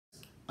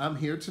I'm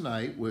here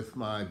tonight with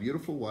my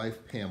beautiful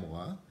wife,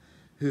 Pamela,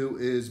 who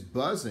is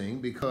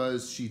buzzing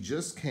because she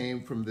just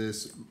came from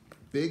this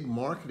big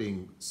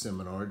marketing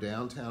seminar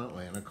downtown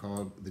Atlanta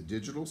called the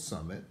Digital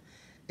Summit.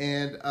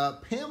 And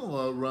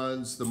Pamela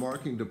runs the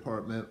marketing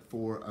department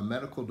for a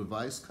medical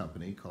device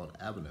company called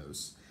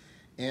Avanos.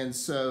 And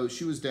so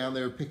she was down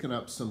there picking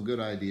up some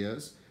good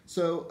ideas.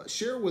 So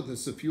share with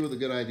us a few of the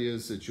good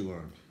ideas that you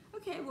learned.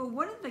 Okay, well,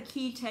 one of the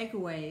key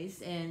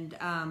takeaways and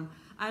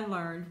I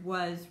learned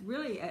was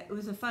really, it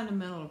was a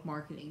fundamental of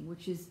marketing,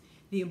 which is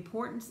the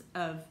importance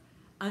of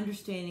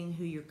understanding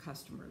who your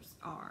customers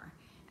are.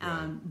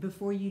 Right.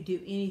 Before you do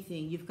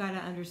anything, you've got to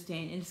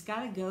understand, and it's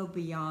got to go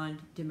beyond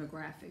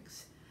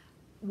demographics.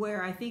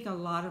 Where I think a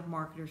lot of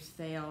marketers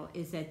fail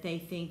is that they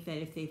think that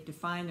if they've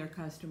defined their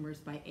customers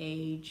by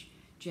age,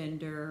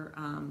 gender,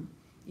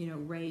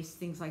 race,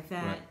 things like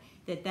that,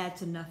 Right.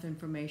 that's enough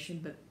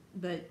information.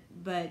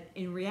 But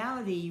in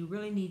reality, you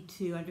really need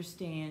to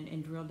understand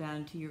and drill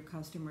down to your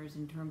customers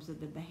in terms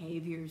of the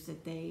behaviors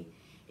that they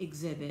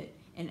exhibit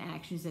and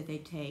actions that they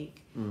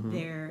take,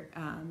 their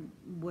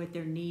what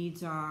their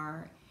needs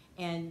are,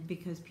 and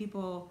because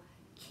people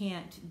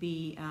can't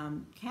be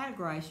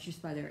categorized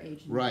just by their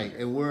age. Right,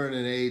 and we're in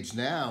an age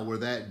now where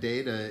that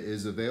data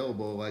is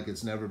available like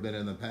it's never been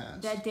in the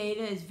past. That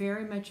data is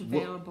very much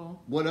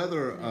available. What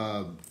other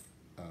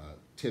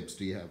tips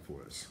do you have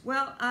for us?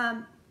 Well,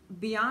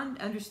 beyond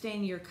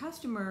understanding your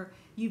customer,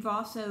 you've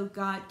also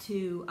got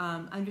to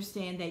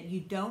understand that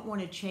you don't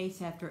want to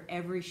chase after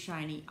every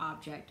shiny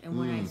object. And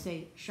when I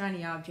say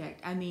shiny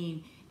object, I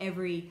mean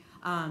every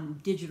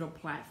digital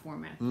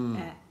platform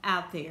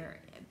out there.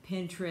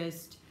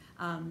 Pinterest,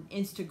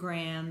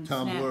 Instagram,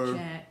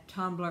 Snapchat,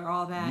 Tumblr,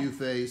 all that.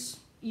 YouFace.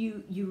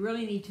 You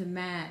really need to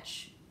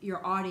match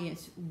your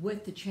audience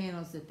with the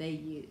channels that they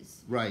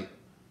use. Right.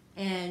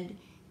 And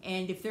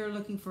if they're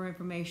looking for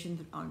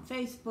information on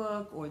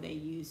Facebook or they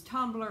use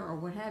Tumblr or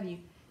what have you,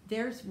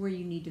 there's where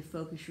you need to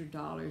focus your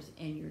dollars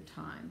and your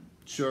time.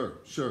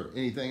 Sure.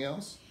 Anything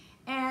else?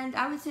 And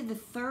I would say the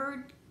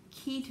third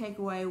key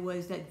takeaway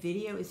was that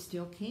video is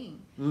still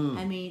king.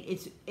 I mean,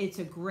 it's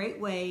a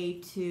great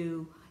way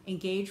to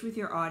engage with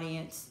your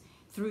audience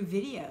through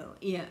video.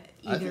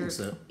 I think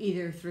so.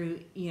 Either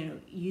through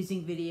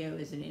using video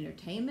as an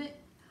entertainment,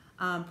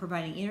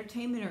 providing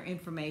entertainment or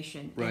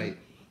information. Right.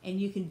 And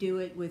you can do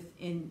it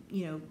in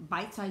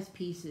bite-sized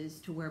pieces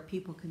to where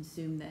people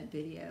consume that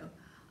video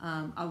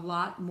a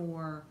lot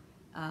more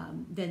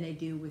than they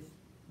do with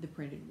the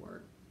printed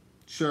word.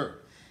 Sure.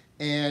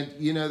 And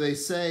they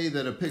say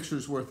that a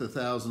picture's worth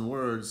 1,000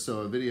 words, so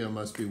a video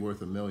must be worth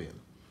 1,000,000.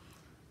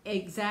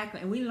 Exactly.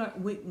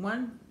 And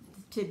one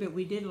tidbit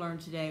we did learn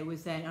today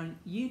was that on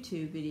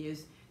YouTube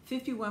videos,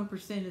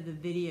 51% of the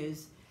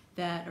videos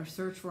that are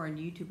searched for on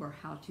YouTube are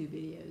how-to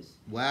videos.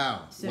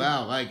 Wow.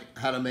 Like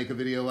how to make a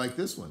video like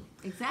this one.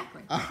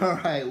 Exactly. All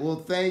right. Well,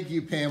 thank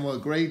you, Pamela.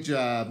 Great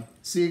job.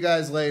 See you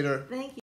guys later. Thank you.